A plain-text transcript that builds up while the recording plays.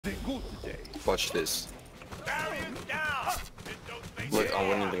Watch this. Look, I'm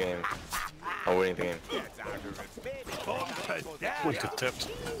winning the game. I'm winning the game. We could tipped.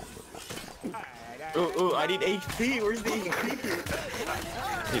 Ooh, I need HP. Where's the HP?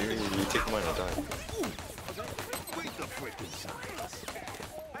 Here, you take mine and die.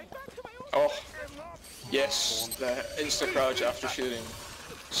 Oh, yes, the insta crouch after shooting.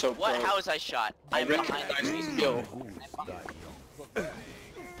 So What? pro. How was I shot? I I'm behind recognize the his skill.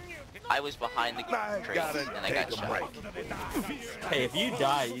 I was behind the tree and I got shot. Hey, if you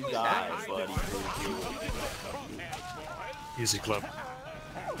die, you die, buddy. Easy club.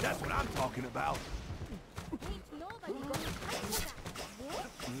 That's what I'm talking about.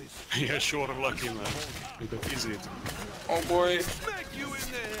 Yeah, sure, I'm lucky, man. You got easy. Oh boy. Smack you in the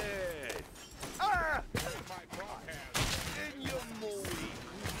head. Ah! In your moody.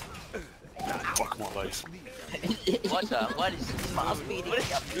 Fuck my life. What is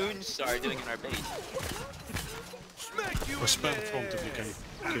Moonstar doing in our base? Smack you Or spam front if you can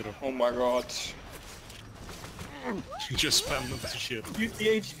kill him. Oh my god. Just spam them to shit. Use the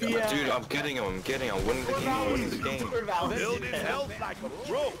HP. Dude, I'm getting him. I'm winning the game. I'm winning the game. building health like a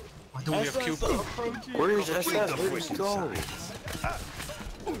pro. Why don't we have Q code? Where is SS? Where did he go?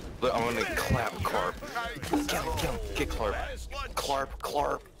 Look, I'm gonna clap Clarp. Get Clarp.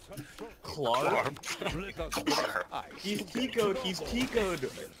 Clarp. Clark? He's T-code. He's T-code.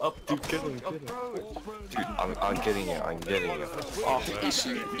 Up, dude, kill him. Dude, I'm getting it. I'm getting it. Oh,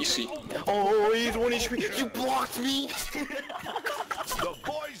 easy. Oh, he's 1 HP. You blocked me. The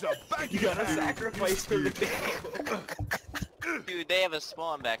boys are back. You gotta sacrifice for the Dude, they have a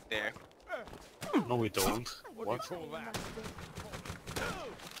spawn back there. No, we don't. What?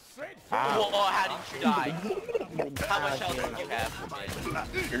 Whoa, how did you die? How much health did you have?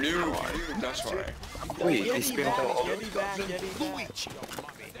 You're new, that's why. Wait, they spammed out all Yeti back, Yeti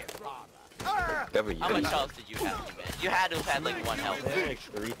back. How much health did you have, man? You had to have had like 1 health. Like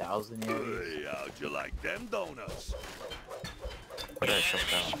 3,000 Yetis. Hey, how'd you like them donuts? What did I shut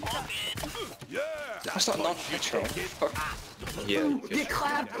down? Yeah. That's not natural. Fuck. Yeah. Get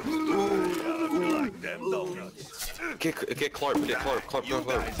clapped! How'd you like them donuts? Get Clarp.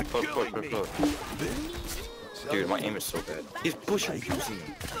 Clarp. Dude, my aim is so bad. He's bush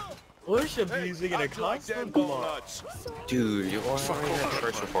abusing. Bush abusing in a constant block. Dude, you're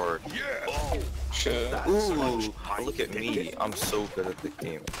trying so hard. Yeah. Shit. Ooh, look at me. I'm so good at the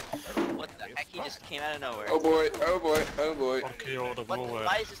game. What the heck? He just came out of nowhere. Oh boy. Okay, all the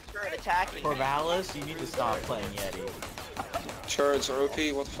Why is this turret attacking me? Corvallis, you need to stop playing Yeti. Turrets are OP,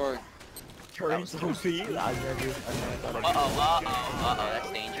 what the fuck? Turret's OP? I've never thought of Uh-oh, that's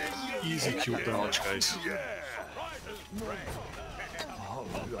dangerous. Easy Q damage, guys.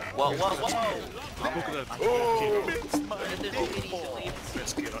 Whoa. Look at that.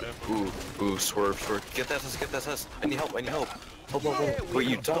 Best kill ever. Ooh, swerve. Get that SS. I need help. Oh. Wait,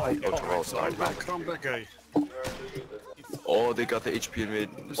 you died. Oh, Terrell's died. Come back, guy. Oh, they got the HP in mid.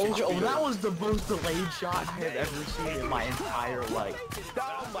 Oh, that was the most delayed shot I have ever seen in my entire life.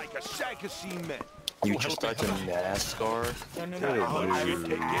 Down like a sack of cement. You just died to NASCAR? No. I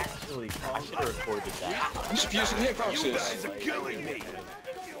should have recorded that. I'm just using hitboxes. You guys are killing me.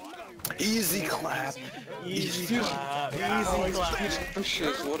 Easy clap. Easy clap. Oh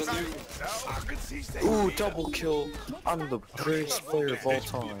shit, what a dude. Ooh, double kill. I'm the greatest player of all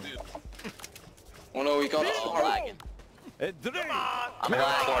time. Oh no, we got Oh, I'm lagging. I'm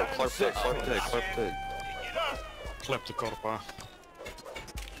lagging. Clarp dead. Clap the Corpa.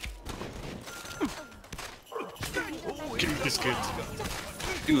 Kill this kid.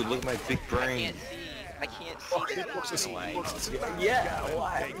 Dude, look at my big brain. I can't see. Yeah,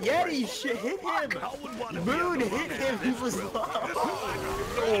 why? Yeti, shit, hit him! Moon, hit him! He was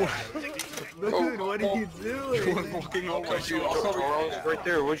low! Moon, what are you doing? You were walking over you. Right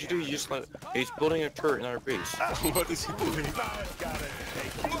there. What'd you do? You just let. He's building a turret in our base. What is he doing?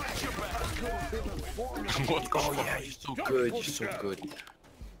 What? Oh yeah, you're so good.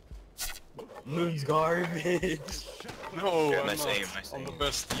 Moon's garbage. No, Yeah, I'm nice not. aim. I'm the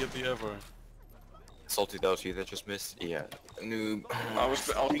best Yeti ever. Salty that was you that just missed. Yeah. Noob. I was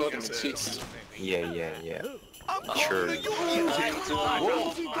building the seats. Yeah. Sure. That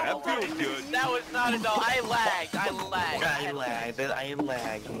feels good. That was not enough. I lagged. I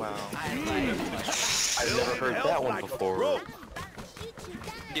lagged. Wow. I lagged. I've never heard that one before.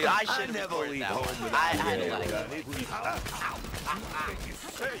 Dude, I should have recorded that one. I had to lag.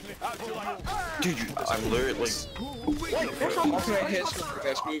 Dude, I'm literally like. My hits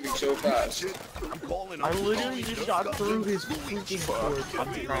that's moving so fast. I literally just shot through his freaking board.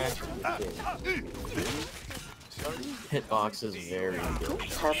 I'm trying. Hitbox is very good.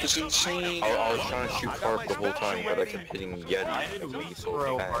 Carp is insane. I was trying to shoot Carp the whole time, but I kept hitting Yeti. Why It did was we so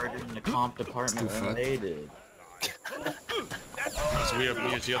throw bad. harder in the comp department than they did? So we have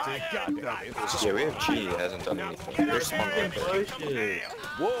me and Yeti. Yeah, we have G. It hasn't done anything. There's someone right there. Push it.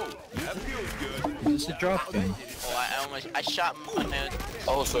 Whoa, that feels good. It's a drop thing. Oh, I shot my man.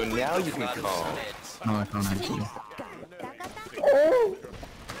 Oh, so now you can come. No, I can't actually.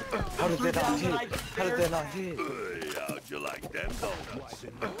 How did that not hit? How did that not hit? Hey, how'd you like them donuts?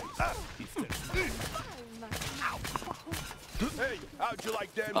 Hey, how'd you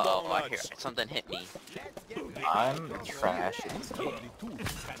like them Oh, I hear donuts? something hit me. I'm trash at this game.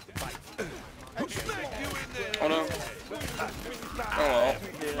 Oh no. Oh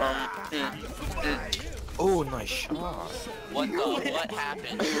well. Oh, nice shot. What happened? What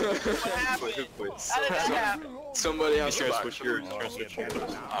happened? How did that happen? Somebody has to back. Switch yours. Switch yours.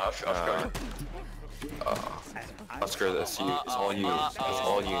 Oscar, that's you. It's all you. It's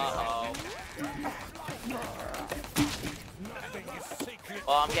all you.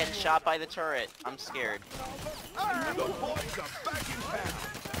 Oh, I'm getting shot by the turret. I'm scared.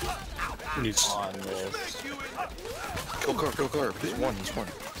 Needs. On this. Kill Carp, kill Carp. He's one, he's one.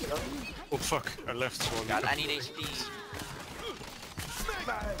 Oh fuck, I left so God, I need HP.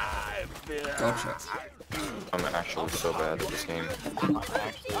 Drop shot. I'm actually so bad at this game. I'm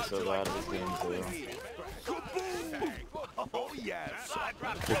actually so bad at this game too. Oh, yes.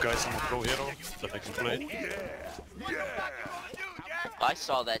 You guys, I'm a pro hero that I can play. I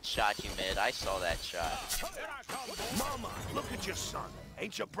saw that shot you made. I saw that shot. Mama, look at your son.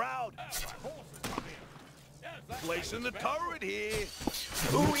 Ain't you proud? Placing the turret here.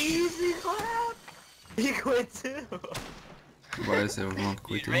 Ooh, easy cloud! He quit too! Why is everyone He's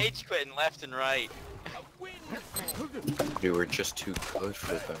quitting? rage quitting left and right. Dude, we're just too good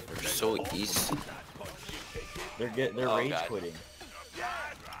for them. They're so easy. They're Oh, rage God. quitting.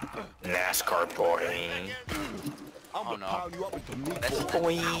 NASCAR boy. I'm Oh, no. pound you up into That's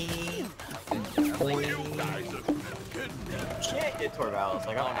Boing. Can't get Torvallis.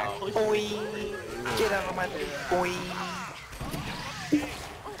 Like, I'm actually. Boing. Get out of my face. Boing.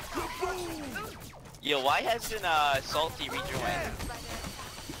 Yo, why hasn't Salty rejoined?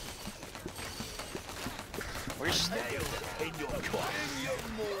 Where's in your car.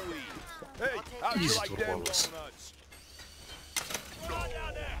 Hey, how'd you Easy like to them balls. donuts?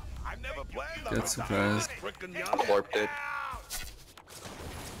 I've never played them. Get surprised. Frickin' Clarp did.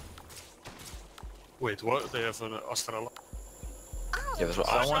 Wait, what? They have an Astral. Yeah, that's what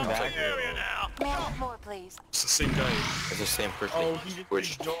I Someone was back like. here. Man, more, please. It's the same guy. It's the same person. Oh, he just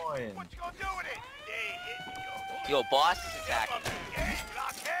Which joined. Yo, boss is attacking.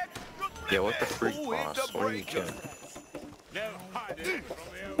 yeah, what the freak, boss? What are you doing?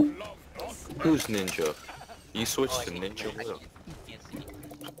 Who's Ninja? You switched to Ninja? What? Can't see.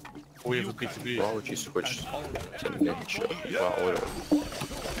 We have a BTB. Why would you switch to Ninja? Wow, what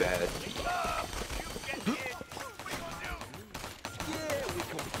a bad.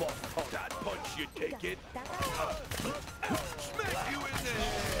 That punch you take it. Smack you in the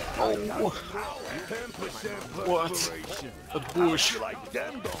head. Oh, 10% What? perspiration. A bush. You like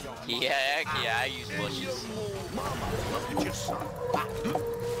them donuts? Yeah, I use bushes. Look at your son.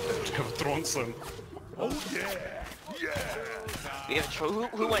 They have a Tronson. Oh yeah, yeah. We have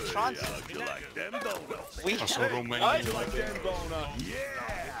who went Tronson? You like them donuts? We I saw You Romanian. like them donuts?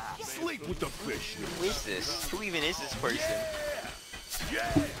 Yeah. Sleep with the fish. Who is this? Who even is this person?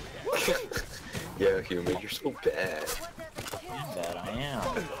 Yeah. yeah, Human, you're so bad. That I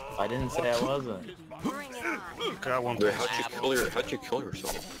am. I didn't say I wasn't. Bring it on. Okay, I want Wait, to. how'd you kill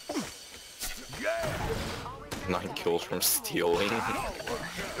yourself? 9 kills from stealing.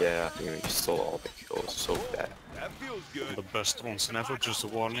 yeah, you stole all the kills. So bad. That feels good. The best Tronson ever, just a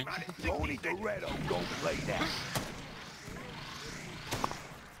warning. Tony Dorado, don't play that.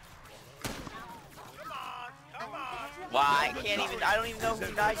 Why? I don't even know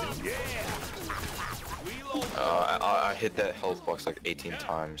who died. I hit that health box like 18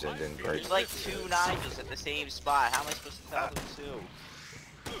 times and didn't break. There's like 2 Nigels at the same spot. How am I supposed to tell them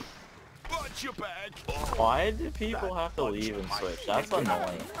 2? Watch your back. Why do people have to leave and switch? That's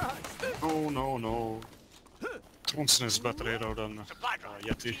annoying. No, no, no. Tronson is better hero than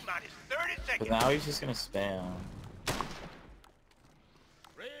Yeti. But now he's just gonna spam.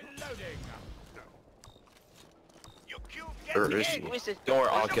 Or is he? Who is it? Don't worry,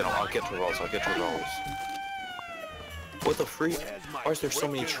 I'll get to Rolls. What the freak? Why is there so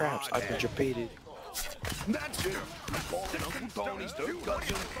many traps? I've been debated. That's him. Uncle Tony's third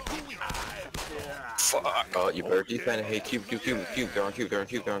cousin. Fuck. Oh, you better defend it. Hey, cube. They're on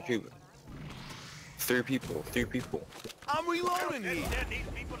cube. 3 people. 3 people. I'm reloading here.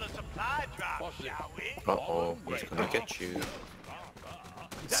 Uh-oh, he's gonna get you.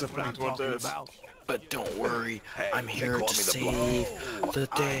 It's a point what that. But don't worry, I'm here to save the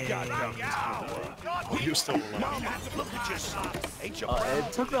day. Oh, you're still alive.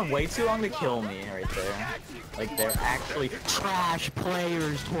 It took them way too long to kill me right there. Like, they're actually trash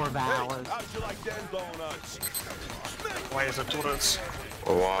players, Torvalis. How'd you like them donuts? Why is it turrets?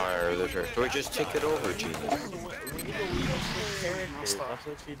 Why are they here? Do we just take it over, genius? That's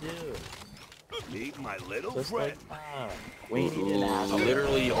what you do. Meet my little Just friend. like that. We need an ass.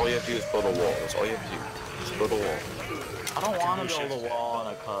 Literally, all you have to do is build a wall. That's all you have to do. Just build a wall. I don't want to build a wall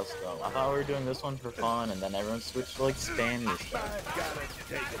on a custom. I thought we were doing this one for fun, and then everyone switched to like Spanish stuff.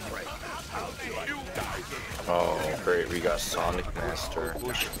 Oh, great. We got Sonic Master.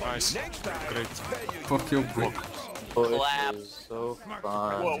 Push, nice. Great. Fuck you, bro. Which is so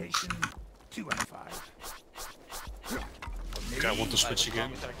fun. Whoa. Okay, I want to switch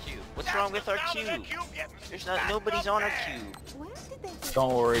again. What's wrong with our cube? There's not nobody's on our cube.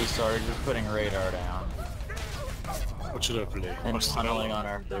 Don't worry, Sarge. Just putting radar down What should I play? and tunneling on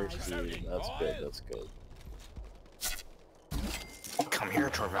our first cube. That's good. That's good. Come here,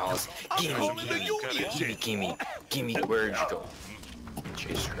 Torvalis. Gimme. Where'd you go?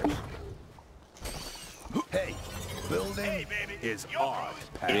 Jesus Christ. Hey, building is art.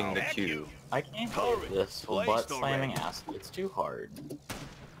 Hitting the queue. I can't do this butt slamming ass. It's too hard.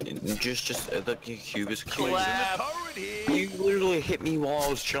 Just the cube is cute. Clap. You literally hit me while I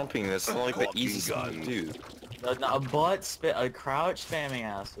was jumping. That's like the easiest thing to do. A crouch spamming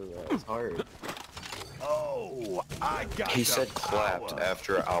ass with it. It's hard. Oh, I got He some said clapped power.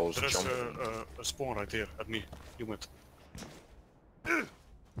 after I was There's jumping. a spawn right here at me. You went.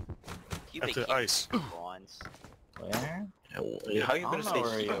 Cube At the ice. once. Where? How you I gonna don't know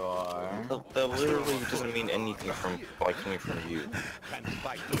where say you are. that literally doesn't mean anything from coming from you.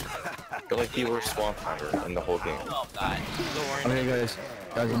 You're like the worst spawn finder in the whole game. Oh god. Don't worry. Okay, guys.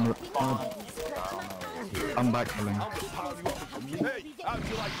 I'm back coming. Hey, how'd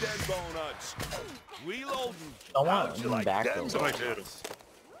you like them donuts? Reloading. I want How'd you them like back them though. Right here. donuts?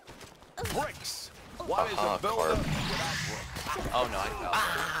 Bricks. Why is Ah, a builder Clark. without bricks? Oh no, I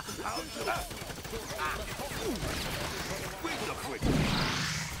fell. Where's the brick?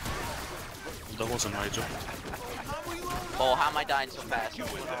 That wasn't my job. Oh, how am I dying so fast?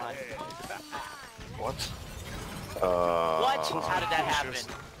 What's going on? What? What? How did that happen?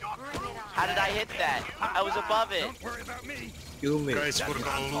 How did I hit that? I was above it. You made Guys, we're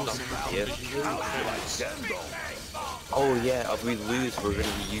gonna lose. Yes. Oh yeah, if we lose, we're gonna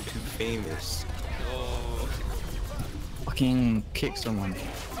be YouTube famous. Fucking kick someone.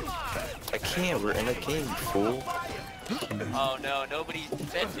 I can't, we're in a game, you fool. Oh no, nobody's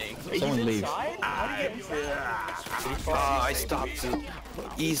defending. Someone leave. I stopped it.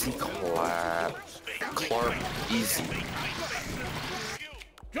 Easy clap. Clark, easy.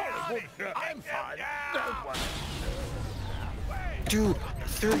 I'm fine. Dude,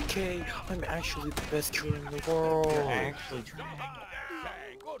 3K, I'm actually the best killer in the world.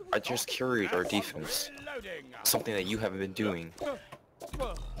 I just carried our defense. Something that you haven't been doing.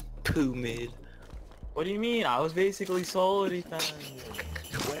 Poo mid. What do you mean? I was basically solo defense.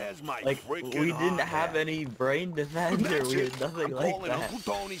 Where's my Like, we freaking didn't hot have hat? any brain defender. We had nothing I'm like calling that.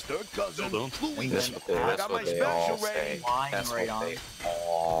 Uncle Tony's third cousin, don't. Louis. That's Got my what they special all ready. say. Flying That's right what on. they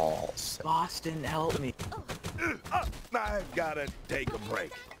all say. Boston, help me. I've gotta take a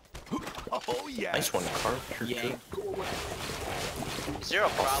break. Oh yeah. Nice one, Carp. You're Yeah. good. Is there a I'll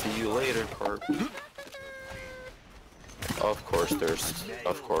problem? see you later, Carp. Of course, there's...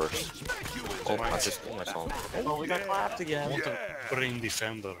 Of course. Oh, I just killed myself. Oh, we got clapped again. Want a brain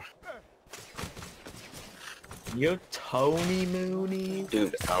defender. Yo, Tony Mooney.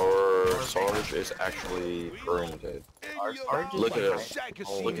 Dude, our Sarge is actually brain dead. Our Sarge is Look at like- him.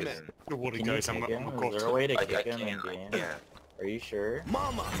 Oh, look at him. Don't worry, Can you guys, I'm kick him? a Is there a way to I kick him in can't, I game? can't. Are you sure?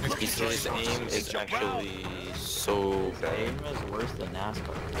 Mama. His aim is actually so bad. Game is worse than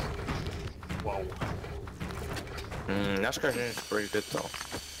NASCAR. Wow. NASCAR is pretty good though.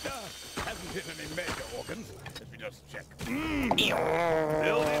 Hasn't hit any major organs. Let me just check.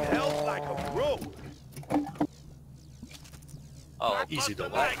 Building health like a pro. Oh, Easy though.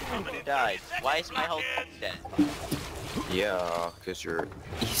 what? Who died? Why is my whole team dead? Yeah, cause you're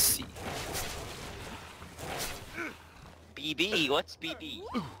easy. BB, what's BB?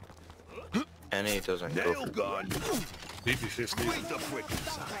 NA doesn't go Nail for gun. BB50. Where's the freaking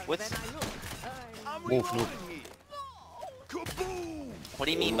sign? What's? I'm Wolf, reloading here. Kaboom! What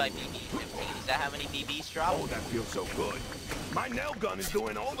do you mean by BB 15? Is that how many BBs drop? Oh, that feels so good. My nail gun is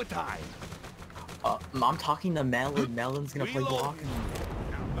doing overtime. I'm talking to Melon. Melon's gonna play block.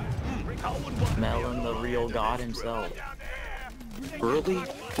 Melon, the real god himself. Really?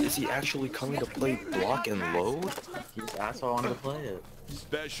 Is he actually coming to play block and load? That's why I wanted to play it.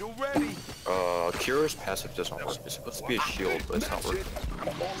 Special ready. Cura's passive doesn't work. It's supposed to be a shield, but it's not working.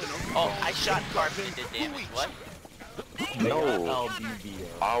 Oh, I shot Carpet and did damage. What? No. LBB.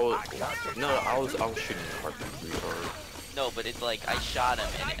 I was shooting carpet retard. No, but it's like I shot him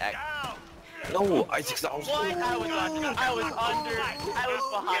and it No, I was What? I was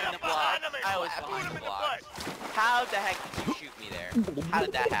behind the block. I was behind the block. How the heck did you shoot me there? How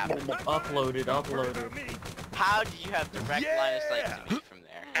did that happen? Uploaded. How do you have direct line of sight to me from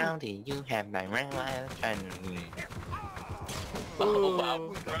there? How do you have my right line of sight to me? Oh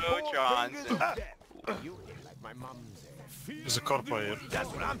wow, bro, Johnson. You look like my mom's. There's a car player. That's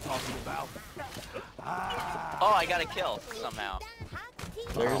what I'm talking about. Oh, I got a kill somehow.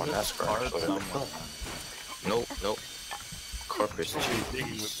 There's that's a card somewhere. Nope. Corpus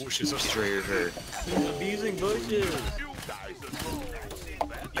Digging with bushes or he's something. right here. He's abusing bushes.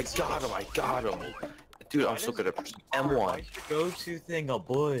 I got him. Dude, I'm so good at pressing M1. Go-to thing, a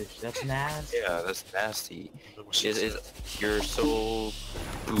bush. That's nasty. Yeah, that's nasty. You're so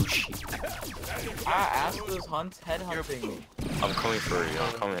bushy. Ask those hunts headhunting me. I'm coming for you.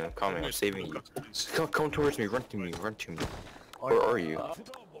 I'm coming. I'm saving you. Come towards me. Run to me. Where are you?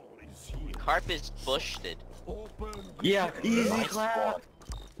 Carp is bushed. Yeah, easy clap.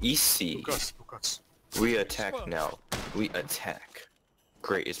 Easy. Lucas. We attack now. We attack.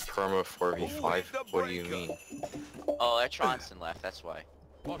 Great, it's perma 4v5. What do you mean? Oh, that Tronson left. That's why.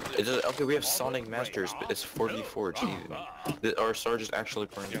 Okay, we have Sonic Masters, but it's 4v4. Gee, our Sarge is actually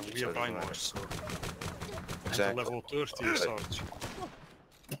playing. Yeah, we are Dynamite, so... Exactly. Level 30 Sarge.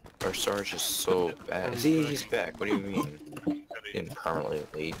 Our Sarge is so bad. See, he's back. What do you mean? Didn't permanently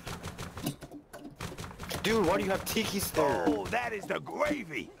leave. Dude, why do you have Tiki's there? Oh, that is the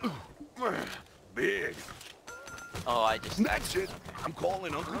gravy. Big. Oh, I just... That's it. I'm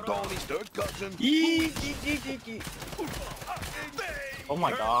calling Uncle Tony's third cousin. Oh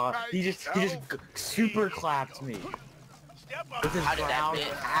my god, he just super clapped me. With his How did that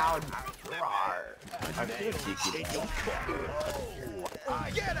loud, miss? roar. I feel Tiki.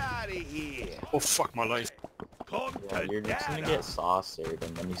 Get out of here. Oh fuck my life. Come Yeah, you're just gonna get saucered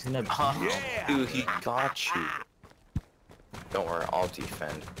and then he's gonna Yeah. Dude, he got you. Don't worry, I'll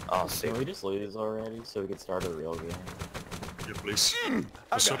defend. I'll Can save we you. just lose already so we can start a real game? Yeah, please.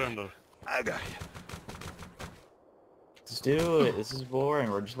 Surrender. I got you. Just do it. This is boring.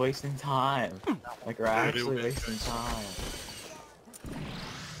 We're just wasting time. Like we're actually okay. wasting time.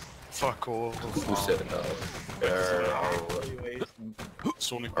 Fuck off. Who said no? Actually wasting time.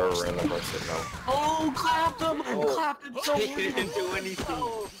 Sonic Or Burst. random person, no. Oh, clapped him! Clapped him so He didn't do anything.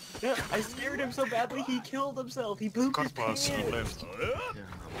 Yeah, I scared him so badly he killed himself. He pooped his Carpas pants. left. Oh my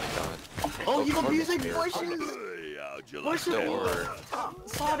god. Oh, he's Carpus abusing here. bushes. Hey, how'd you like Bushes. Don't worry.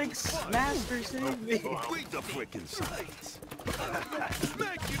 Sonic's master saved me. Read the freaking signs.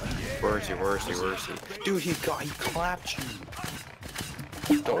 Where is he? Dude, he clapped you.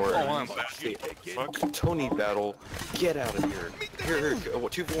 Don't worry. Oh, I'm back. Fuck. Tony battle. Get out of here. Here.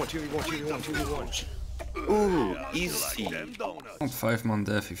 2v1. Ooh, easy. Not 5-man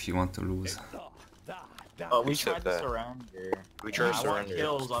death if you want to lose. Oh, we Except tried to that- surrender. We try to I want surrender.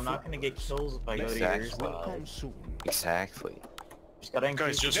 kills. I'm not gonna get kills if I go to Exactly. your side. Exactly. Just gotta Guys,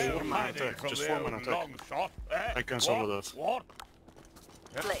 increase just the- 4-man attack. Just 4-man attack. I can solve that. What?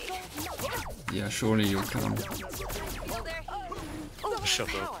 Yeah, surely you can.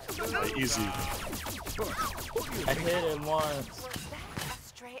 Shut up. Easy. I hit him once.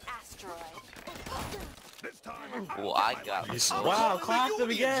 Stray asteroid. Well, I got... He's Wow, clapped him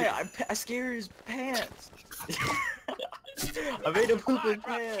again. I scared his pants. I made him poop his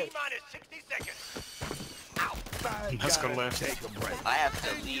pants. Husker left. I have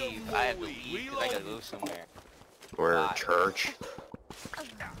to leave. Because I gotta go somewhere. We're church.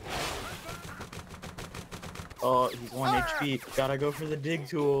 Oh, he's 1 HP. Gotta go for the dig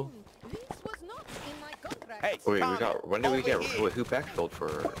tool. Hey, Wait, Tommy, when did we get, over here. who backfilled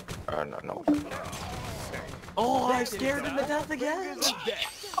for, no. Oh, I scared him to death again.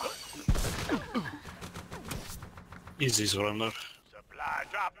 Easy surrender. Supply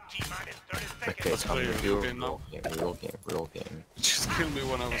drop T-minus 30 seconds. Okay, Let's play a real game now. game. Just kill me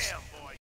when I was